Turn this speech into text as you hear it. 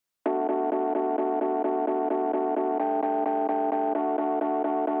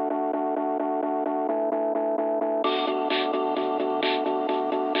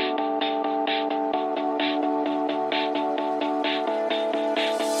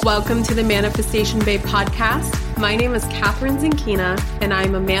Welcome to the Manifestation Babe podcast. My name is Catherine Zinkina, and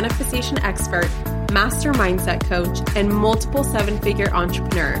I'm a manifestation expert, master mindset coach, and multiple seven-figure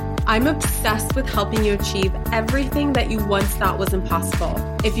entrepreneur. I'm obsessed with helping you achieve everything that you once thought was impossible.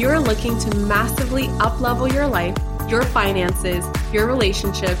 If you're looking to massively up-level your life, your finances, your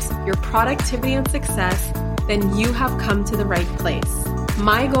relationships, your productivity and success, then you have come to the right place.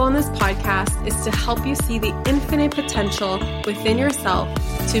 My goal in this podcast is to help you see the infinite potential within yourself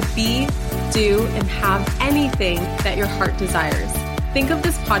to be, do, and have anything that your heart desires. Think of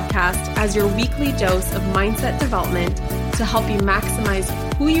this podcast as your weekly dose of mindset development to help you maximize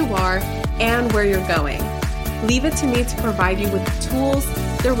who you are and where you're going. Leave it to me to provide you with the tools,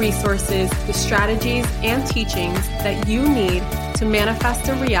 the resources, the strategies, and teachings that you need to manifest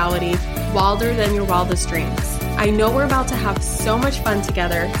a reality wilder than your wildest dreams. I know we're about to have so much fun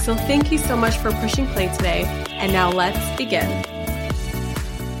together, so thank you so much for pushing play today. And now let's begin.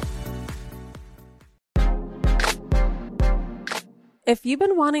 If you've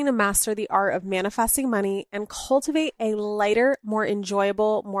been wanting to master the art of manifesting money and cultivate a lighter, more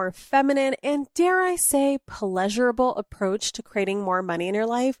enjoyable, more feminine, and dare I say, pleasurable approach to creating more money in your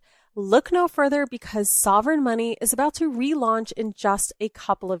life, look no further because Sovereign Money is about to relaunch in just a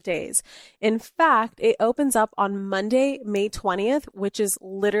couple of days. In fact, it opens up on Monday, May 20th, which is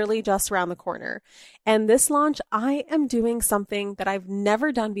literally just around the corner. And this launch, I am doing something that I've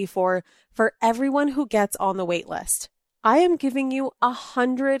never done before for everyone who gets on the wait list. I am giving you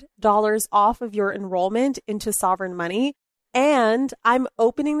 $100 off of your enrollment into Sovereign Money, and I'm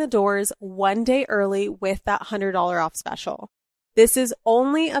opening the doors one day early with that $100 off special. This is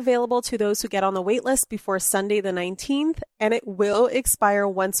only available to those who get on the waitlist before Sunday the 19th, and it will expire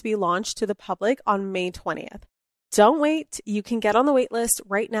once we launch to the public on May 20th. Don't wait. You can get on the waitlist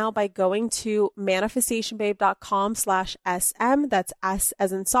right now by going to manifestationbabe.com/SM. That's S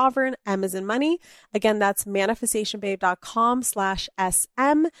as in sovereign, M as in money. Again, that's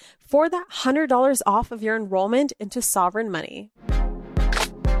manifestationbabe.com/SM for that $100 off of your enrollment into Sovereign Money.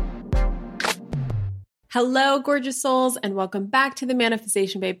 Hello, gorgeous souls, and welcome back to the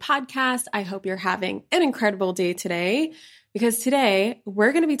Manifestation Babe podcast. I hope you're having an incredible day today, because today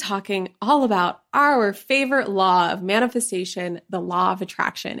we're going to be talking all about our favorite law of manifestation, the law of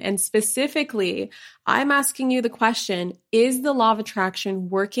attraction. And specifically, I'm asking you the question, is the law of attraction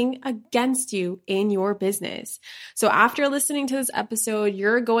working against you in your business? So after listening to this episode,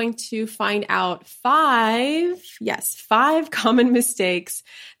 you're going to find out five common mistakes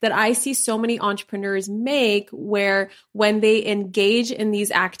that I see so many entrepreneurs make, where when they engage in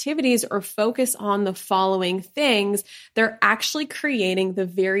these activities or focus on the following things, they're actually creating the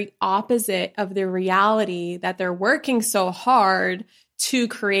very opposite of the reality that they're working so hard to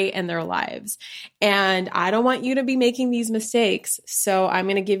create in their lives. And I don't want you to be making these mistakes. So I'm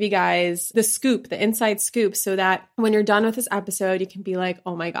going to give you guys the scoop, the inside scoop, so that when you're done with this episode, you can be like,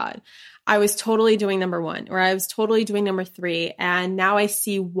 oh my God, I was totally doing number one, or I was totally doing number three. And now I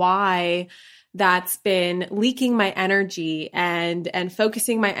see why that's been leaking my energy and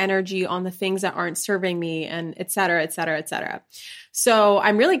focusing my energy on the things that aren't serving me, and et cetera, et cetera, et cetera. So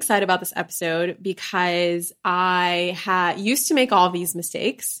I'm really excited about this episode because I used to make all these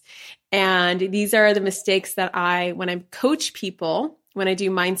mistakes. And these are the mistakes that when I coach people, when I do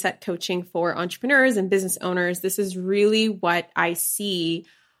mindset coaching for entrepreneurs and business owners, this is really what I see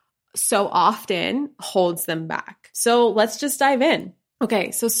so often holds them back. So let's just dive in.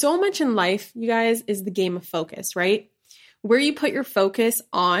 Okay, so much in life, you guys, is the game of focus, right? Where you put your focus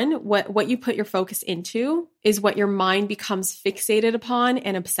on, what you put your focus into is what your mind becomes fixated upon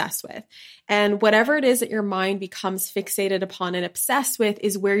and obsessed with. And whatever it is that your mind becomes fixated upon and obsessed with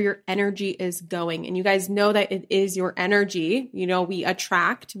is where your energy is going. And you guys know that it is your energy. You know, we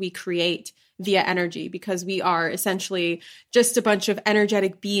attract, we create via energy, because we are essentially just a bunch of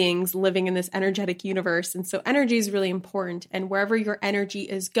energetic beings living in this energetic universe. And so energy is really important. And wherever your energy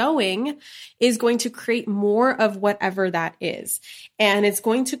is going to create more of whatever that is. And it's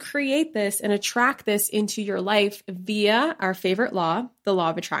going to create this and attract this into your life via our favorite law, the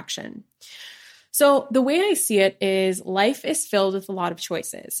law of attraction. So the way I see it is life is filled with a lot of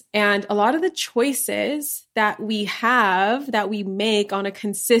choices, and a lot of the choices that we have, that we make on a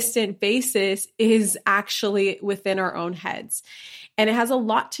consistent basis, is actually within our own heads. And it has a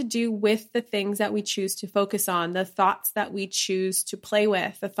lot to do with the things that we choose to focus on, the thoughts that we choose to play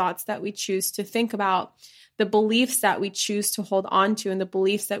with, the thoughts that we choose to think about, the beliefs that we choose to hold on to, and the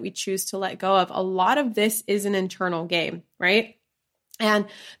beliefs that we choose to let go of. A lot of this is an internal game, right? And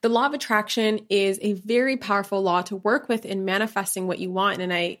the law of attraction is a very powerful law to work with in manifesting what you want.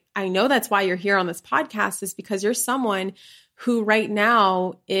 And I know that's why you're here on this podcast, is because you're someone who right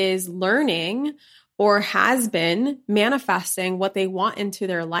now is learning or has been manifesting what they want into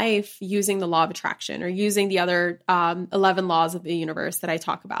their life using the law of attraction or using the other 11 laws of the universe that I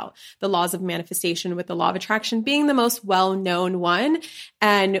talk about, the laws of manifestation, with the law of attraction being the most well-known one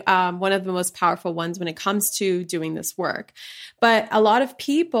and one of the most powerful ones when it comes to doing this work. But a lot of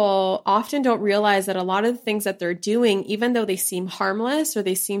people often don't realize that a lot of the things that they're doing, even though they seem harmless or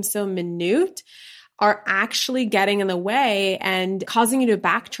they seem so minute, are actually getting in the way and causing you to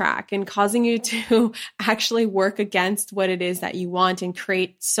backtrack and causing you to actually work against what it is that you want and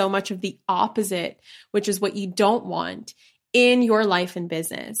create so much of the opposite, which is what you don't want in your life and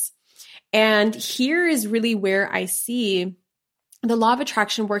business. And here is really where I see the law of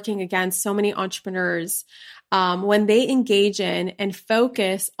attraction working against so many entrepreneurs when they engage in and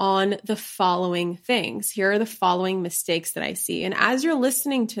focus on the following things. Here are the following mistakes that I see. And as you're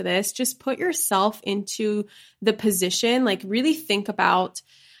listening to this, just put yourself into the position, like really think about,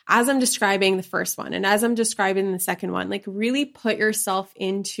 as I'm describing the first one and as I'm describing the second one, like really put yourself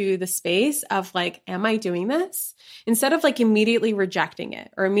into the space of like, am I doing this? Instead of like immediately rejecting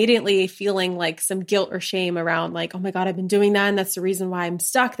it or immediately feeling like some guilt or shame around like, oh my God, I've been doing that. And that's the reason why I'm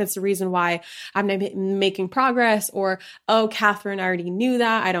stuck. That's the reason why I'm not making progress. Or, oh, Catherine, I already knew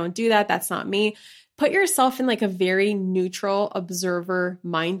that. I don't do that. That's not me. Put yourself in like a very neutral observer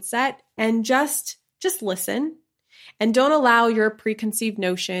mindset and just listen. And don't allow your preconceived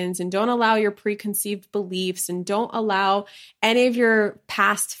notions and don't allow your preconceived beliefs and don't allow any of your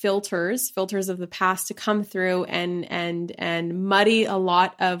past filters of the past to come through and muddy a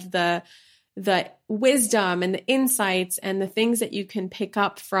lot of the wisdom and the insights and the things that you can pick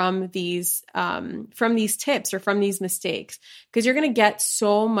up from these tips or from these mistakes. Because you're going to get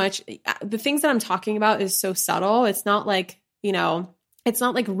so much. The things that I'm talking about is so subtle. It's not like, it's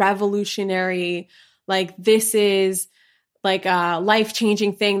not like revolutionary. Like this is like a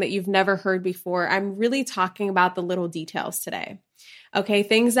life-changing thing that you've never heard before. I'm really talking about the little details today. Okay,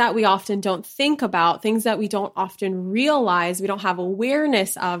 things that we often don't think about, things that we don't often realize, we don't have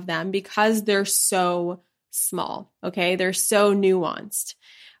awareness of them because they're so small. Okay, they're so nuanced.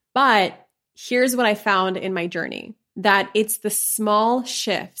 But here's what I found in my journey, that it's the small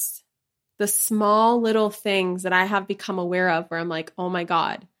shifts, the small little things that I have become aware of where I'm like, oh my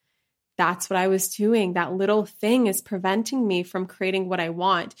God, that's what I was doing. That little thing is preventing me from creating what I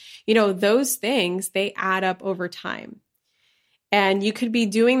want. Those things, they add up over time. And you could be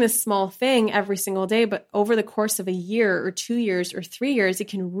doing this small thing every single day, but over the course of a year or 2 years or 3 years, it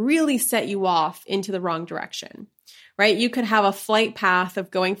can really set you off into the wrong direction, right? You could have a flight path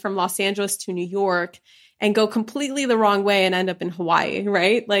of going from Los Angeles to New York and go completely the wrong way and end up in Hawaii,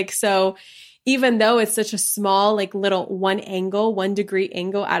 right? So even though it's such a small, like little 1 degree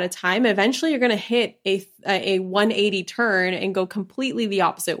angle at a time, eventually you're going to hit a 180 turn and go completely the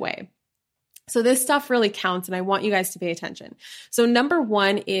opposite way. So this stuff really counts, and I want you guys to pay attention. So number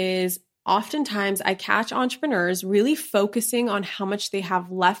one is oftentimes I catch entrepreneurs really focusing on how much they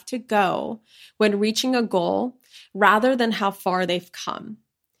have left to go when reaching a goal rather than how far they've come.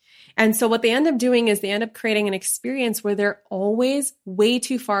 And so what they end up doing is they end up creating an experience where they're always way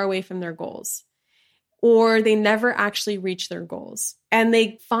too far away from their goals, or they never actually reach their goals. And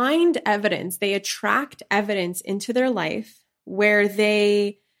they find evidence, they attract evidence into their life where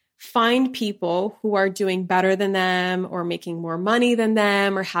they find people who are doing better than them or making more money than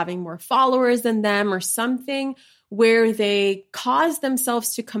them or having more followers than them or something where they cause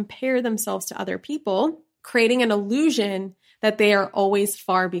themselves to compare themselves to other people, creating an illusion that they are always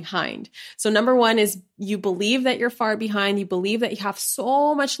far behind. So number one is you believe that you're far behind. You believe that you have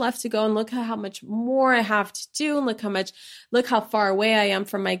so much left to go and look at how much more I have to do and look how far away I am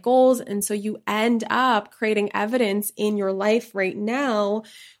from my goals. And so you end up creating evidence in your life right now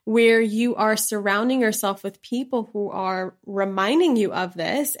where you are surrounding yourself with people who are reminding you of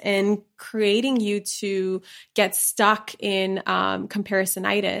this and creating you to get stuck in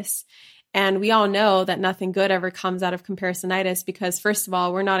comparisonitis. And we all know that nothing good ever comes out of comparisonitis because, first of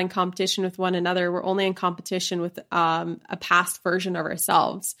all, we're not in competition with one another. We're only in competition with a past version of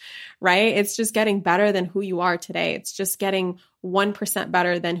ourselves, right? It's just getting better than who you are today. It's just getting 1%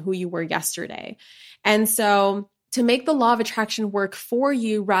 better than who you were yesterday. And so to make the law of attraction work for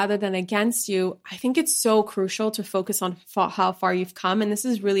you rather than against you, I think it's so crucial to focus on how far you've come. And this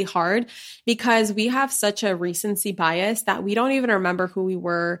is really hard because we have such a recency bias that we don't even remember who we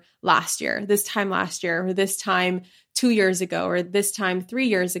were last year, this time last year, or this time 2 years ago, or this time 3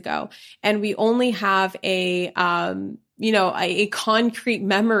 years ago. And we only have a a concrete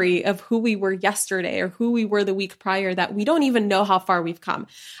memory of who we were yesterday or who we were the week prior that we don't even know how far we've come.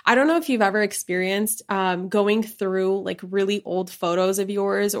 I don't know if you've ever experienced going through like really old photos of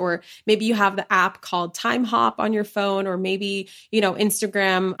yours, or maybe you have the app called Time Hop on your phone, or maybe,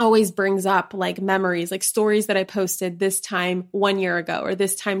 Instagram always brings up like memories, like stories that I posted this time 1 year ago, or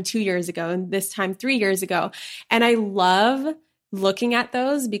this time 2 years ago, and this time 3 years ago. And I love looking at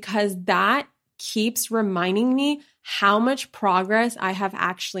those because that keeps reminding me how much progress I have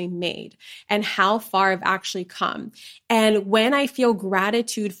actually made and how far I've actually come. And when I feel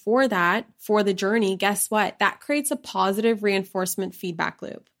gratitude for that, for the journey, guess what? That creates a positive reinforcement feedback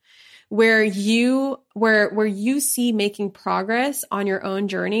loop where you see making progress on your own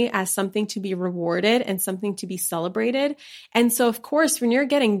journey as something to be rewarded and something to be celebrated. And so, of course, when you're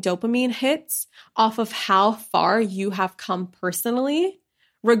getting dopamine hits off of how far you have come personally,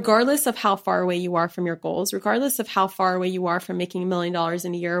 regardless of how far away you are from your goals, regardless of how far away you are from making $1 million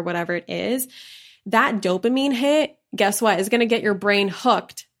in a year or whatever it is, that dopamine hit, guess what, is going to get your brain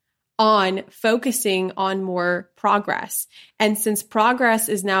hooked on focusing on more progress. And since progress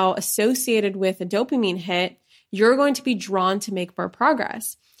is now associated with a dopamine hit, you're going to be drawn to make more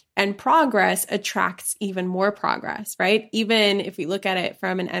progress. And progress attracts even more progress, right? Even if we look at it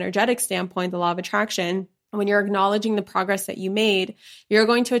from an energetic standpoint, the law of attraction, when you're acknowledging the progress that you made, you're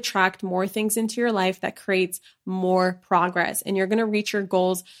going to attract more things into your life that creates more progress. And you're going to reach your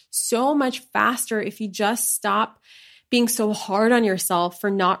goals so much faster if you just stop being so hard on yourself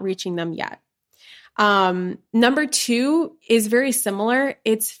for not reaching them yet. Number 2 is very similar.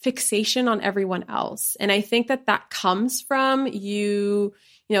 It's fixation on everyone else. And I think that comes from you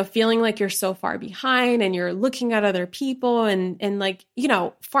feeling like you're so far behind and you're looking at other people and like,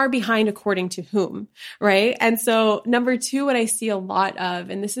 far behind according to whom, right? And so number 2, what I see a lot of,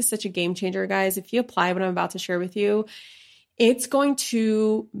 and this is such a game changer, guys, if you apply what I'm about to share with you, it's going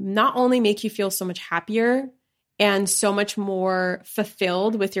to not only make you feel so much happier and so much more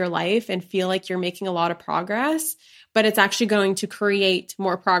fulfilled with your life and feel like you're making a lot of progress, but it's actually going to create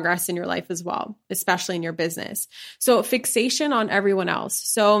more progress in your life as well, especially in your business. So fixation on everyone else.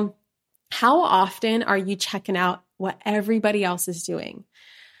 So how often are you checking out what everybody else is doing?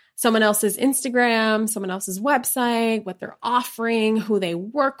 Someone else's Instagram, someone else's website, what they're offering, who they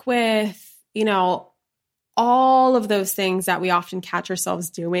work with, all of those things that we often catch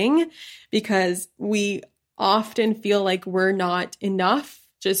ourselves doing because we often feel like we're not enough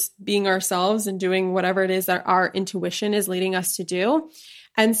just being ourselves and doing whatever it is that our intuition is leading us to do.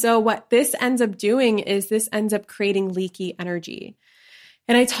 And so what this ends up doing is this ends up creating leaky energy.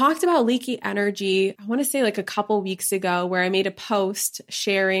 And I talked about leaky energy, I want to say like a couple weeks ago, where I made a post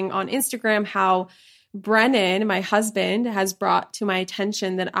sharing on Instagram how Brennan, my husband, has brought to my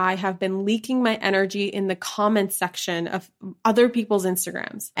attention that I have been leaking my energy in the comments section of other people's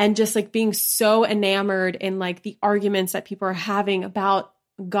Instagrams and just like being so enamored in like the arguments that people are having about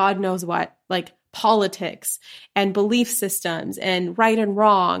God knows what, like politics and belief systems and right and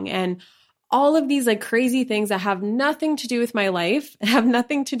wrong and all of these like crazy things that have nothing to do with my life, have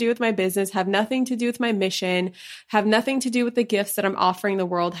nothing to do with my business, have nothing to do with my mission, have nothing to do with the gifts that I'm offering the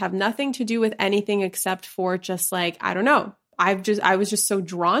world, have nothing to do with anything except for just like, I don't know. I was just so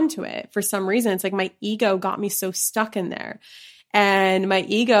drawn to it for some reason. It's like my ego got me so stuck in there. And my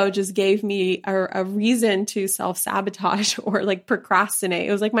ego just gave me a reason to self-sabotage or like procrastinate.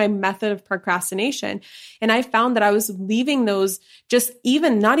 It was like my method of procrastination. And I found that I was leaving those just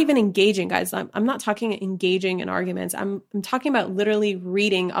not even engaging, guys. I'm not talking engaging in arguments. I'm talking about literally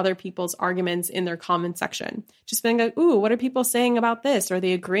reading other people's arguments in their comment section. Just being like, ooh, what are people saying about this? Are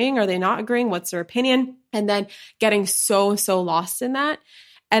they agreeing? Are they not agreeing? What's their opinion? And then getting so lost in that.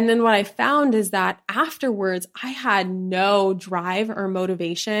 And then what I found is that afterwards, I had no drive or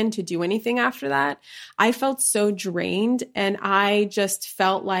motivation to do anything after that. I felt so drained and I just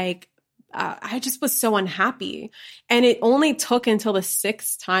felt like I just was so unhappy. And it only took until the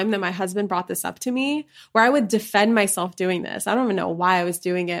 6th time that my husband brought this up to me where I would defend myself doing this. I don't even know why I was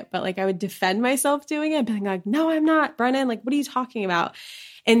doing it, but like I would defend myself doing it, being like, no, I'm not, Brennan. Like, what are you talking about?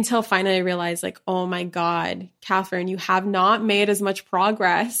 Until finally I realized like, oh my God, Catherine, you have not made as much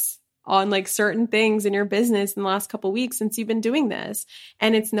progress on like certain things in your business in the last couple of weeks since you've been doing this.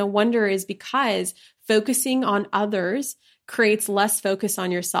 And it's no wonder is because focusing on others creates less focus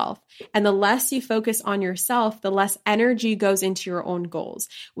on yourself. And the less you focus on yourself, the less energy goes into your own goals.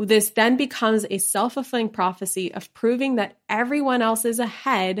 This then becomes a self-fulfilling prophecy of proving that everyone else is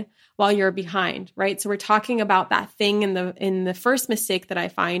ahead while you're behind, right? So we're talking about that thing in the first mistake that I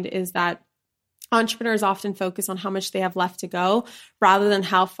find is that Entrepreneurs often focus on how much they have left to go rather than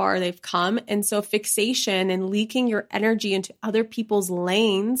how far they've come. And so fixation and leaking your energy into other people's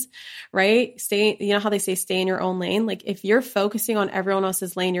lanes, right? You know how they say stay in your own lane? Like if you're focusing on everyone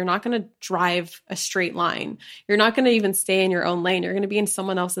else's lane, you're not going to drive a straight line. You're not going to even stay in your own lane. You're going to be in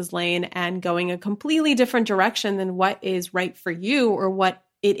someone else's lane and going a completely different direction than what is right for you or what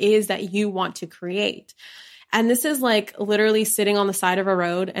it is that you want to create. And this is like literally sitting on the side of a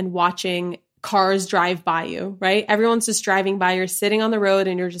road and watching cars drive by you, right? Everyone's just driving by. You're sitting on the road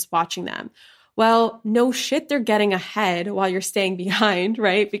and you're just watching them. Well, no shit, they're getting ahead while you're staying behind,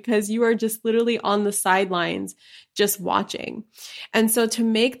 right? Because you are just literally on the sidelines just watching. And so to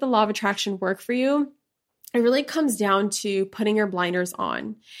make the law of attraction work for you, it really comes down to putting your blinders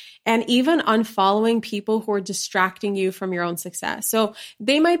on and even unfollowing people who are distracting you from your own success. So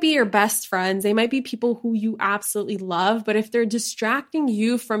they might be your best friends. They might be people who you absolutely love, but if they're distracting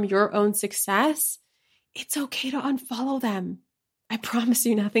you from your own success, it's okay to unfollow them. I promise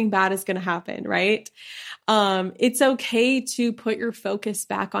you nothing bad is going to happen, right? It's okay to put your focus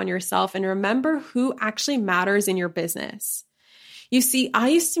back on yourself and remember who actually matters in your business. You see, I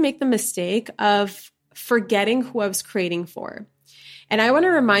used to make the mistake of forgetting who I was creating for. And I want to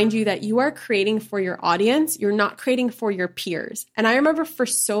remind you that you are creating for your audience. You're not creating for your peers. And I remember for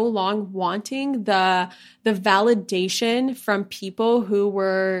so long wanting the validation from people who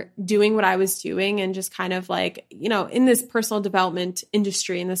were doing what I was doing and just kind of like, you know, in this personal development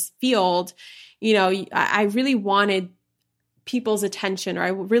industry, in this field, you know, I really wanted people's attention, or I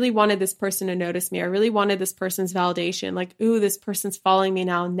really wanted this person to notice me. I really wanted this person's validation. Like, ooh, this person's following me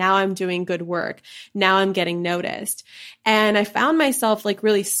now. Now I'm doing good work. Now I'm getting noticed. And I found myself like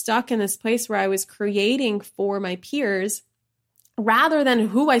really stuck in this place where I was creating for my peers rather than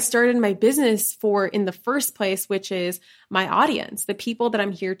who I started my business for in the first place, which is my audience, the people that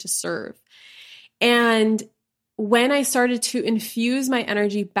I'm here to serve. And when I started to infuse my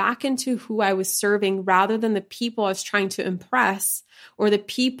energy back into who I was serving rather than the people I was trying to impress or the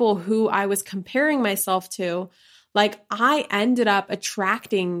people who I was comparing myself to, like I ended up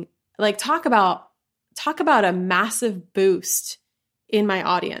attracting, like talk about a massive boost in my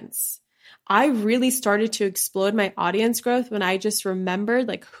audience. I really started to explode my audience growth when I just remembered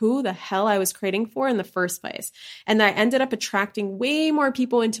like who the hell I was creating for in the first place. And I ended up attracting way more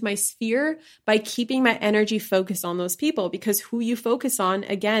people into my sphere by keeping my energy focused on those people, because who you focus on,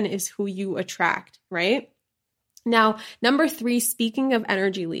 again, is who you attract, right? Now, number 3, speaking of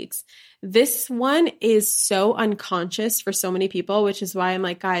energy leaks, this one is so unconscious for so many people, which is why I'm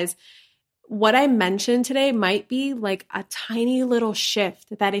like, guys, what I mentioned today might be like a tiny little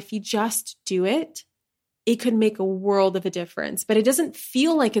shift that if you just do it, it could make a world of a difference, but it doesn't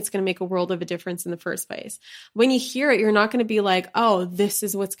feel like it's going to make a world of a difference in the first place. When you hear it, you're not going to be like, oh, this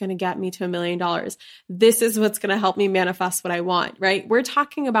is what's going to get me to $1 million. This is what's going to help me manifest what I want, right? We're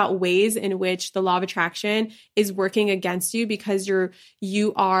talking about ways in which the law of attraction is working against you because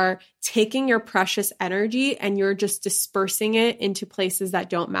you are taking your precious energy and you're just dispersing it into places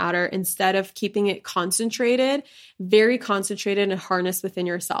that don't matter instead of keeping it concentrated, very concentrated and harnessed within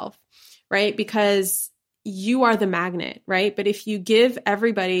yourself, right? Because you are the magnet, right? But if you give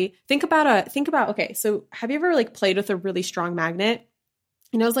everybody, think about, okay, so have you ever like played with a really strong magnet?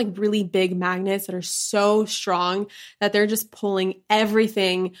 You know, those like really big magnets that are so strong that they're just pulling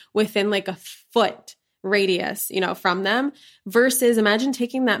everything within like a foot radius, you know, from them, versus imagine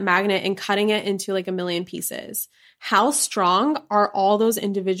taking that magnet and cutting it into like 1 million pieces. How strong are all those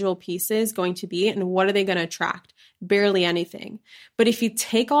individual pieces going to be, and what are they going to attract? Barely anything. But if you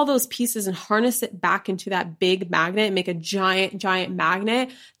take all those pieces and harness it back into that big magnet and make a giant, giant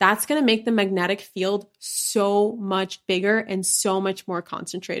magnet, that's going to make the magnetic field so much bigger and so much more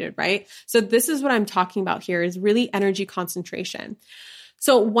concentrated, right? So this is what I'm talking about here, is really energy concentration.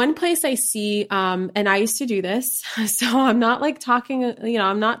 So one place I see, and I used to do this, so I'm not like talking, you know,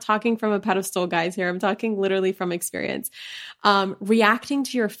 I'm not talking from a pedestal, guys, here. I'm talking literally from experience. Reacting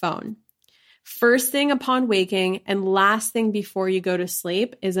to your phone. First thing upon waking and last thing before you go to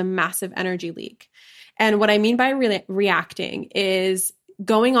sleep is a massive energy leak. And what I mean by reacting is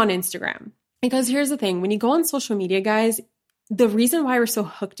going on Instagram. Because here's the thing, when you go on social media, guys, the reason why we're so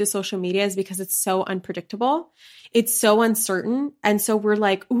hooked to social media is because it's so unpredictable. It's so uncertain. And so we're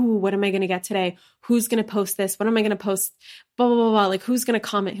like, ooh, what am I going to get today? Who's going to post this? What am I going to post? Blah, blah, blah, blah. Like, who's going to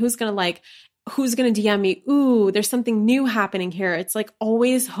comment? Who's going to like? Who's going to DM me? Ooh, there's something new happening here. It's like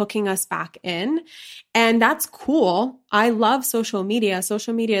always hooking us back in. And that's cool. I love social media.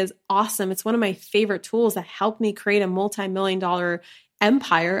 Social media is awesome. It's one of my favorite tools that helped me create a multi-million-dollar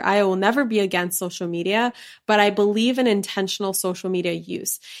empire. I will never be against social media, but I believe in intentional social media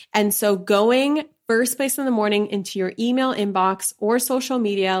use. And so going first place in the morning into your email inbox or social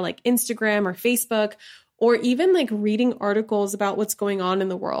media like Instagram or Facebook, or even like reading articles about what's going on in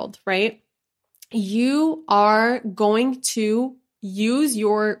the world, right? You are going to use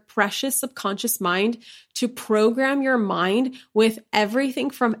your precious subconscious mind to program your mind with everything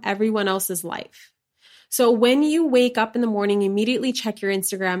from everyone else's life. So when you wake up in the morning, immediately check your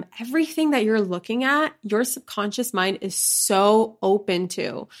Instagram, everything that you're looking at, your subconscious mind is so open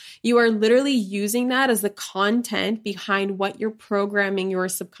to. You are literally using that as the content behind what you're programming your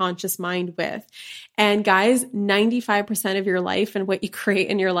subconscious mind with. And guys, 95% of your life and what you create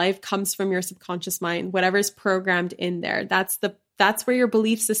in your life comes from your subconscious mind, whatever's programmed in there. That's where your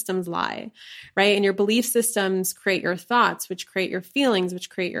belief systems lie, right? And your belief systems create your thoughts, which create your feelings, which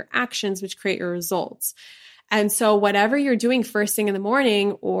create your actions, which create your results. And so whatever you're doing first thing in the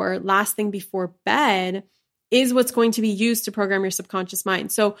morning or last thing before bed is what's going to be used to program your subconscious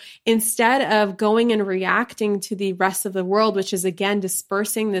mind. So instead of going and reacting to the rest of the world, which is again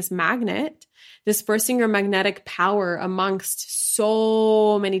dispersing this magnet, dispersing your magnetic power amongst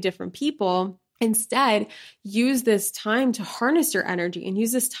so many different people, instead, use this time to harness your energy and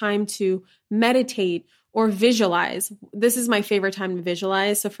use this time to meditate or visualize. This is my favorite time to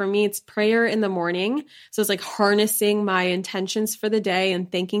visualize. So for me, it's prayer in the morning. So it's like harnessing my intentions for the day and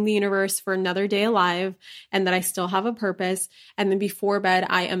thanking the universe for another day alive and that I still have a purpose. And then before bed,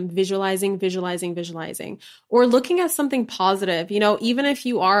 I am visualizing, or looking at something positive. You know, even if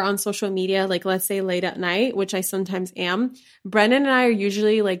you are on social media, like let's say late at night, which I sometimes am, Brendan and I are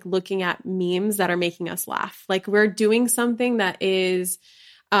usually like looking at memes that are making us laugh. Like we're doing something that is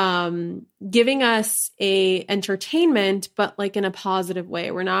giving us a entertainment, but like in a positive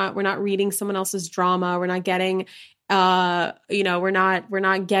way. We're not reading someone else's drama. We're not getting, we're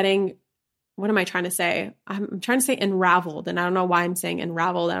not getting, what am I trying to say? I'm trying to say enraveled, and I don't know why I'm saying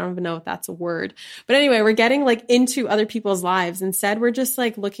enraveled. I don't even know if that's a word, but anyway, we're getting like into other people's lives. Instead, we're just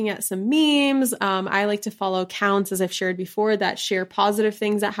like looking at some memes. I like to follow accounts, as I've shared before, that share positive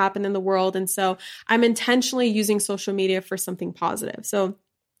things that happen in the world. And so I'm intentionally using social media for something positive. So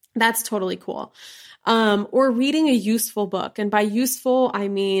that's totally cool. Or reading a useful book. And by useful, I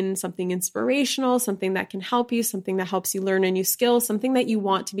mean something inspirational, something that can help you, something that helps you learn a new skill, something that you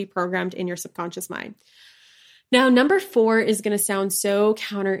want to be programmed in your subconscious mind. Now, number 4 is going to sound so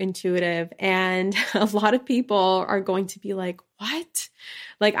counterintuitive, and a lot of people are going to be like, what?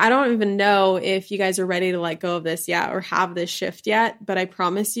 Like, I don't even know if you guys are ready to let go of this yet or have this shift yet, but I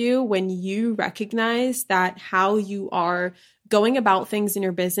promise you, when you recognize that how you are going about things in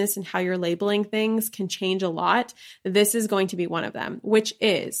your business and how you're labeling things can change a lot, this is going to be one of them, which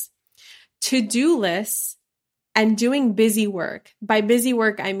is to-do lists and doing busy work. By busy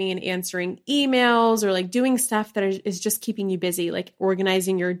work, I mean answering emails or like doing stuff that is just keeping you busy, like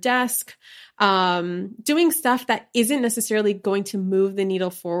organizing your desk, doing stuff that isn't necessarily going to move the needle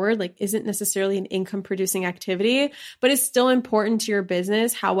forward, like isn't necessarily an income producing activity, but is still important to your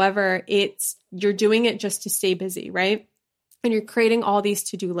business. However, you're doing it just to stay busy, right? And you're creating all these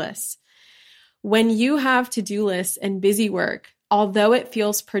to-do lists. When you have to-do lists and busy work, although it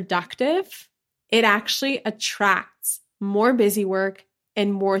feels productive, it actually attracts more busy work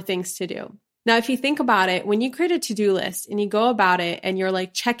and more things to do. Now, if you think about it, when you create a to-do list and you go about it and you're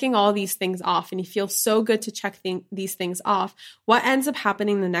like checking all these things off and you feel so good to check these things off, what ends up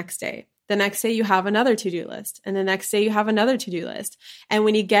happening the next day? The next day you have another to-do list, and the next day you have another to-do list. And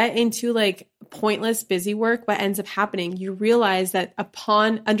when you get into like pointless busy work, what ends up happening, you realize that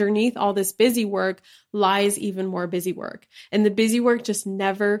underneath all this busy work lies even more busy work. And the busy work just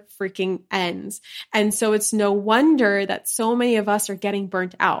never freaking ends. And so it's no wonder that so many of us are getting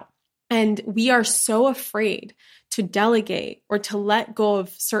burnt out. And we are so afraid to delegate or to let go of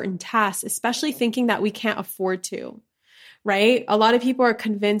certain tasks, especially thinking that we can't afford to. Right? A lot of people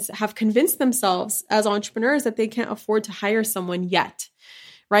have convinced themselves as entrepreneurs that they can't afford to hire someone yet,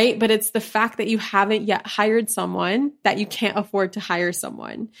 right? But it's the fact that you haven't yet hired someone that you can't afford to hire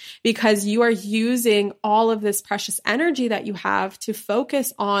someone, because you are using all of this precious energy that you have to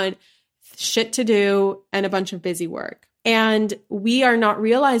focus on shit to do and a bunch of busy work. And we are not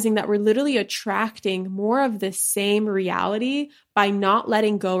realizing that we're literally attracting more of the same reality by not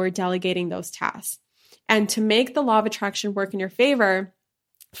letting go or delegating those tasks. And to make the law of attraction work in your favor,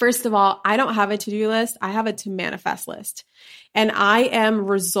 first of all, I don't have a to-do list. I have a to manifest list. And I am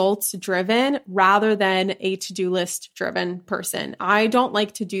results driven rather than a to-do list driven person. I don't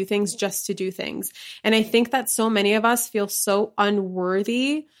like to do things just to do things. And I think that so many of us feel so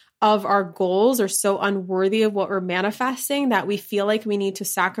unworthy of our goals are so unworthy of what we're manifesting that we feel like we need to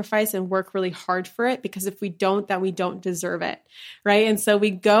sacrifice and work really hard for it, because if we don't, then we don't deserve it, right? And so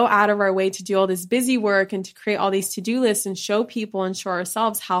we go out of our way to do all this busy work and to create all these to-do lists and show people and show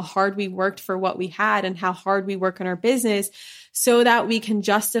ourselves how hard we worked for what we had and how hard we work in our business so that we can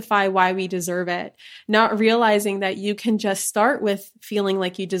justify why we deserve it, not realizing that you can just start with feeling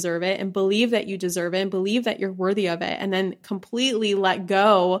like you deserve it and believe that you deserve it and believe that you're worthy of it, and then completely let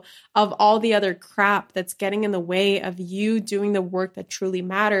go of all the other crap that's getting in the way of you doing the work that truly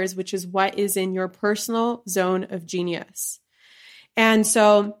matters, which is what is in your personal zone of genius. And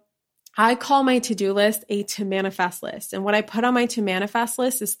so I call my to-do list a to manifest list. And what I put on my to manifest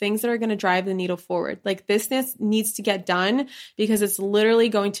list is things that are going to drive the needle forward. Like, this needs to get done because it's literally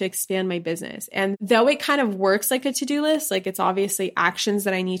going to expand my business. And though it kind of works like a to-do list, like it's obviously actions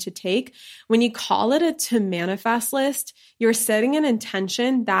that I need to take, when you call it a to manifest list, you're setting an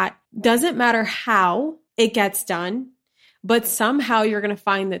intention that doesn't matter how it gets done, but somehow you're going to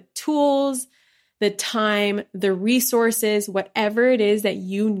find the tools, the time, the resources, whatever it is that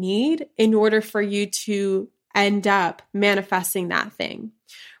you need in order for you to end up manifesting that thing,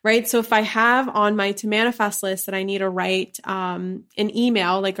 right? So if I have on my to manifest list that I need to write an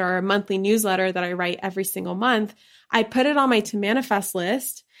email, like our monthly newsletter that I write every single month, I put it on my to manifest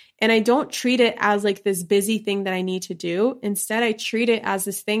list, and I don't treat it as like this busy thing that I need to do. Instead, I treat it as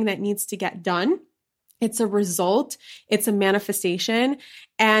this thing that needs to get done. It's a result. It's a manifestation.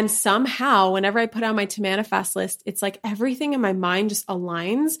 And somehow, whenever I put on my to manifest list, it's like everything in my mind just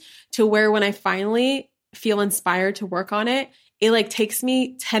aligns to where when I finally feel inspired to work on it, it like takes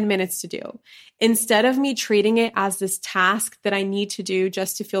me 10 minutes to do. Instead of me treating it as this task that I need to do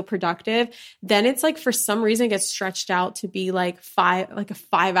just to feel productive, then it's like for some reason it gets stretched out to be like a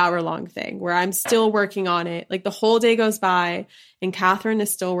 5-hour long thing where I'm still working on it. Like the whole day goes by and Catherine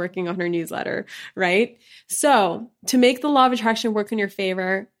is still working on her newsletter, right? So to make the law of attraction work in your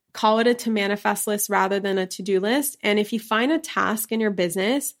favor, call it a to manifest list rather than a to-do list. And if you find a task in your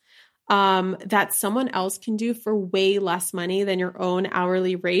business that someone else can do for way less money than your own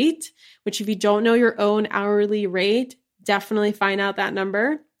hourly rate, which if you don't know your own hourly rate, definitely find out that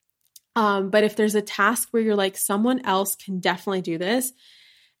number. But if there's a task where you're like, someone else can definitely do this,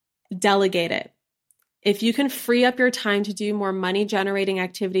 delegate it. If you can free up your time to do more money generating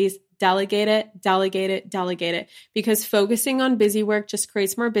activities, delegate it, delegate it, delegate it. Because focusing on busy work just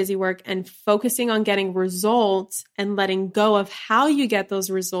creates more busy work, and focusing on getting results and letting go of how you get those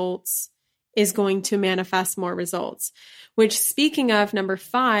results is going to manifest more results. Which, speaking of number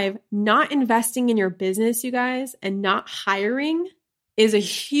 5, not investing in your business, you guys, and not hiring is a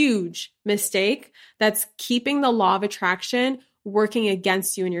huge mistake that's keeping the law of attraction working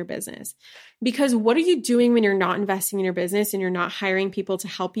against you in your business. Because what are you doing when you're not investing in your business and you're not hiring people to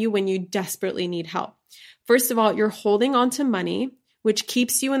help you when you desperately need help? First of all, you're holding on to money, which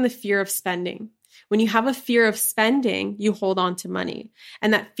keeps you in the fear of spending. When you have a fear of spending, you hold on to money.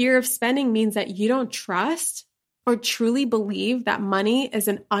 And that fear of spending means that you don't trust or truly believe that money is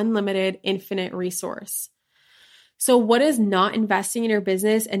an unlimited, infinite resource. So what is not investing in your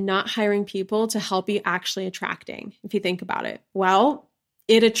business and not hiring people to help you actually attracting, if you think about it? Well,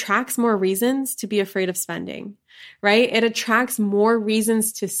 it attracts more reasons to be afraid of spending, right? It attracts more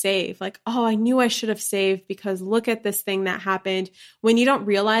reasons to save. Like, oh, I knew I should have saved because look at this thing that happened. When you don't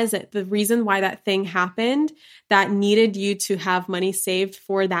realize that the reason why that thing happened that needed you to have money saved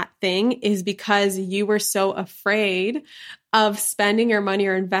for that thing is because you were so afraid of spending your money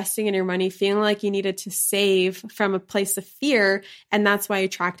or investing in your money, feeling like you needed to save from a place of fear. And that's why you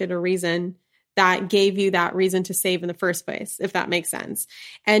attracted a reason that gave you that reason to save in the first place, if that makes sense.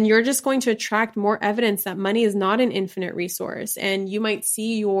 And you're just going to attract more evidence that money is not an infinite resource. And you might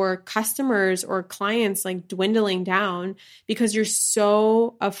see your customers or clients like dwindling down because you're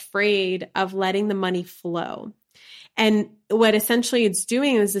so afraid of letting the money flow. And what essentially it's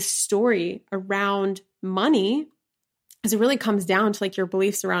doing is this story around money, as it really comes down to like your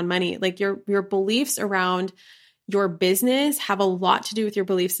beliefs around money, like your beliefs around your business have a lot to do with your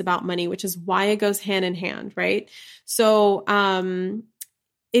beliefs about money, which is why it goes hand in hand, right? So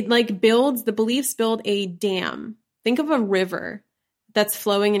it like builds, the beliefs build a dam. Think of a river that's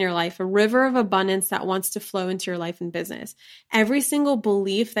flowing in your life, a river of abundance that wants to flow into your life and business. Every single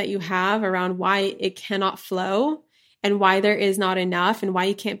belief that you have around why it cannot flow and why there is not enough and why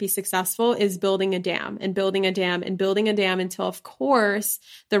you can't be successful is building a dam and building a dam and building a dam until, of course,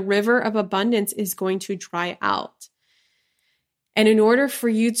 the river of abundance is going to dry out. And in order for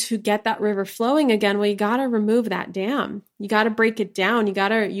you to get that river flowing again, well, you got to remove that dam. You got to break it down. You got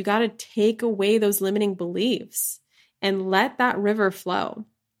to take away those limiting beliefs and let that river flow.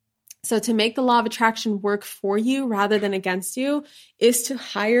 So to make the law of attraction work for you rather than against you is to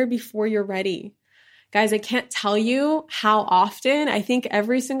hire before you're ready. Guys, I can't tell you how often, I think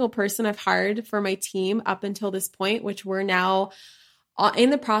every single person I've hired for my team up until this point, which we're now in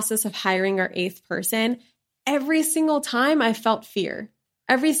the process of hiring our 8th person, every single time I felt fear.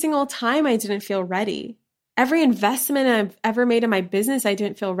 Every single time I didn't feel ready. Every investment I've ever made in my business, I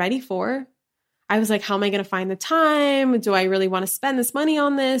didn't feel ready for. I was like, how am I going to find the time? Do I really want to spend this money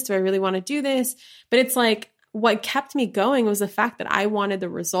on this? Do I really want to do this? But it's like, what kept me going was the fact that I wanted the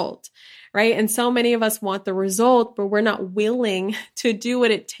result, right? And so many of us want the result, but we're not willing to do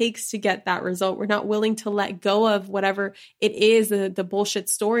what it takes to get that result. We're not willing to let go of whatever it is, the bullshit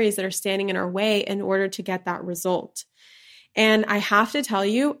stories that are standing in our way in order to get that result. And I have to tell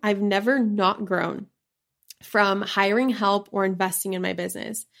you, I've never not grown from hiring help or investing in my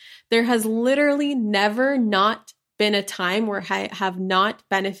business. There has literally never not been a time where I have not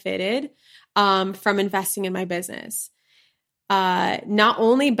benefited from investing in my business. Not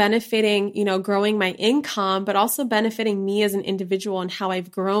only benefiting, growing my income, but also benefiting me as an individual and how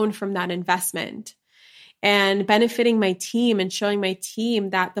I've grown from that investment. And benefiting my team and showing my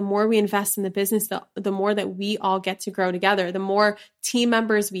team that the more we invest in the business, the more that we all get to grow together. The more team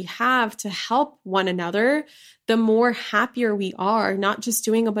members we have to help one another, the more happier we are, not just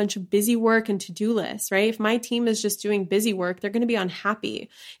doing a bunch of busy work and to-do lists, right? If my team is just doing busy work, they're going to be unhappy.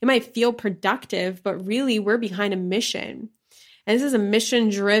 It might feel productive, but really we're behind a mission. And this is a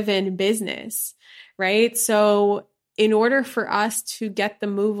mission-driven business, right? So in order for us to get the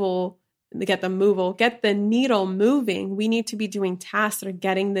needle moving, we need to be doing tasks that are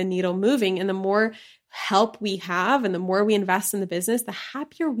getting the needle moving. And the more help we have and the more we invest in the business, the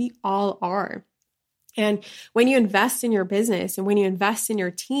happier we all are. And when you invest in your business and when you invest in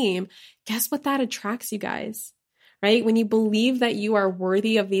your team, guess what that attracts, you guys, right? When you believe that you are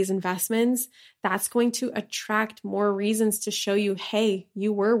worthy of these investments, that's going to attract more reasons to show you, hey,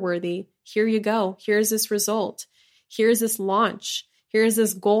 you were worthy. Here you go. Here's this result. Here's this launch. Here's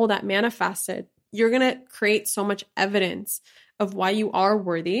this goal that manifested. You're going to create so much evidence of why you are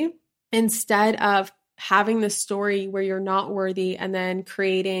worthy instead of having the story where you're not worthy and then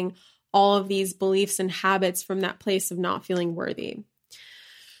creating all of these beliefs and habits from that place of not feeling worthy.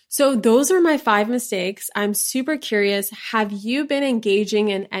 So those are my 5 mistakes. I'm super curious. Have you been engaging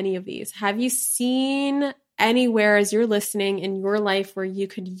in any of these? Have you seen anywhere as you're listening in your life where you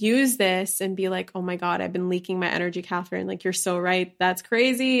could use this and be like, oh my God, I've been leaking my energy, Catherine. Like, you're so right. That's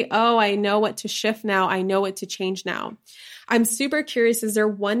crazy. Oh, I know what to shift now. I know what to change now. I'm super curious. Is there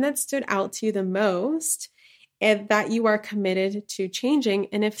one that stood out to you the most and that you are committed to changing?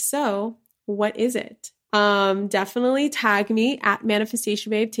 And if so, what is it? Definitely tag me at Manifestation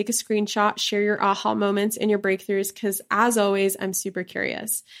Babe. Take a screenshot, share your aha moments and your breakthroughs, because as always, I'm super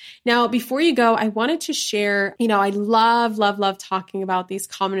curious. Now, before you go, I wanted to share, I love talking about these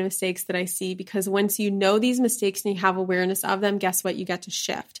common mistakes that I see, because once you know these mistakes and you have awareness of them, guess what? You get to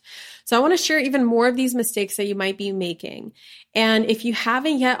shift. So I want to share even more of these mistakes that you might be making. And if you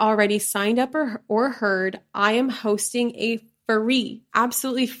haven't yet already signed up or heard, I am hosting a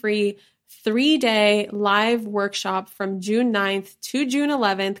absolutely free 3-day live workshop from June 9th to June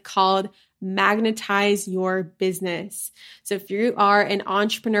 11th called Magnetize Your Business. So if you are an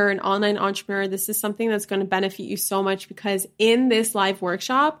entrepreneur, an online entrepreneur, this is something that's going to benefit you so much, because in this live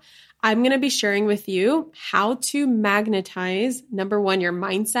workshop, I'm going to be sharing with you how to magnetize, number 1, your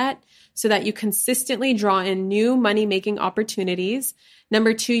mindset so that you consistently draw in new money-making opportunities.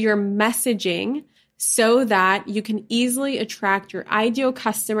 Number 2, your messaging, so that you can easily attract your ideal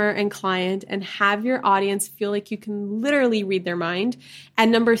customer and client and have your audience feel like you can literally read their mind.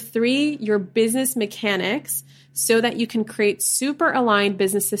 And number 3, your business mechanics, so that you can create super aligned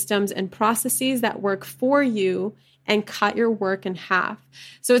business systems and processes that work for you and cut your work in half.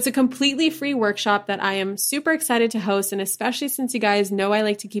 So it's a completely free workshop that I am super excited to host. And especially since you guys know I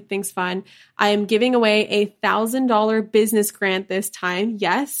like to keep things fun, I am giving away a $1,000 business grant this time.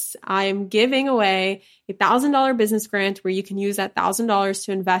 Yes, I am giving away a $1,000 business grant where you can use that $1,000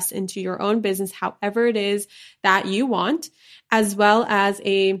 to invest into your own business, however it is that you want, as well as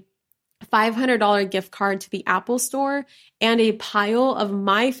a $500 gift card to the Apple Store and a pile of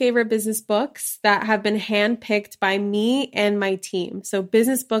my favorite business books that have been handpicked by me and my team. So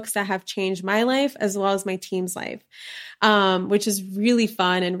business books that have changed my life as well as my team's life, which is really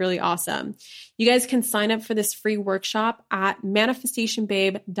fun and really awesome. You guys can sign up for this free workshop at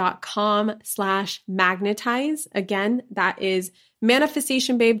manifestationbabe.com/magnetize. Again, that is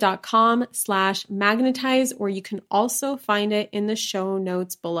manifestationbabe.com/magnetize, or you can also find it in the show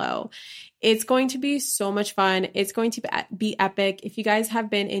notes below. It's going to be so much fun. It's going to be epic. If you guys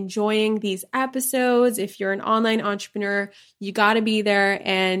have been enjoying these episodes, if you're an online entrepreneur, you got to be there,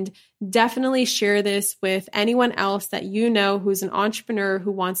 and definitely share this with anyone else that you know who's an entrepreneur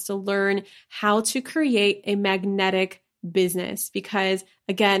who wants to learn how to create a magnetic business. Because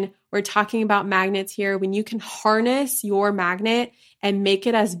again, we're talking about magnets here. When you can harness your magnet and make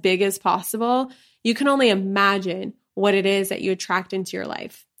it as big as possible, you can only imagine what it is that you attract into your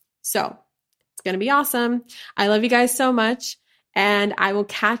life. So it's going to be awesome. I love you guys so much. And I will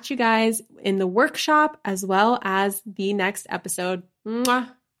catch you guys in the workshop as well as the next episode. Mwah.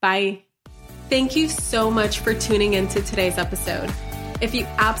 Bye. Thank you so much for tuning into today's episode. If you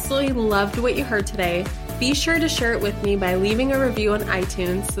absolutely loved what you heard today, be sure to share it with me by leaving a review on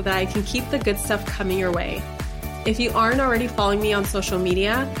iTunes so that I can keep the good stuff coming your way. If you aren't already following me on social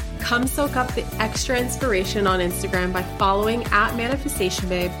media, come soak up the extra inspiration on Instagram by following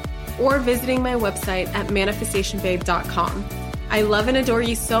 @ManifestationBabe or visiting my website at manifestationbabe.com. I love and adore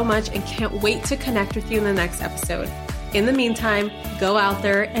you so much and can't wait to connect with you in the next episode. In the meantime, go out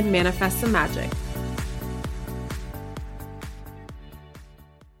there and manifest some magic.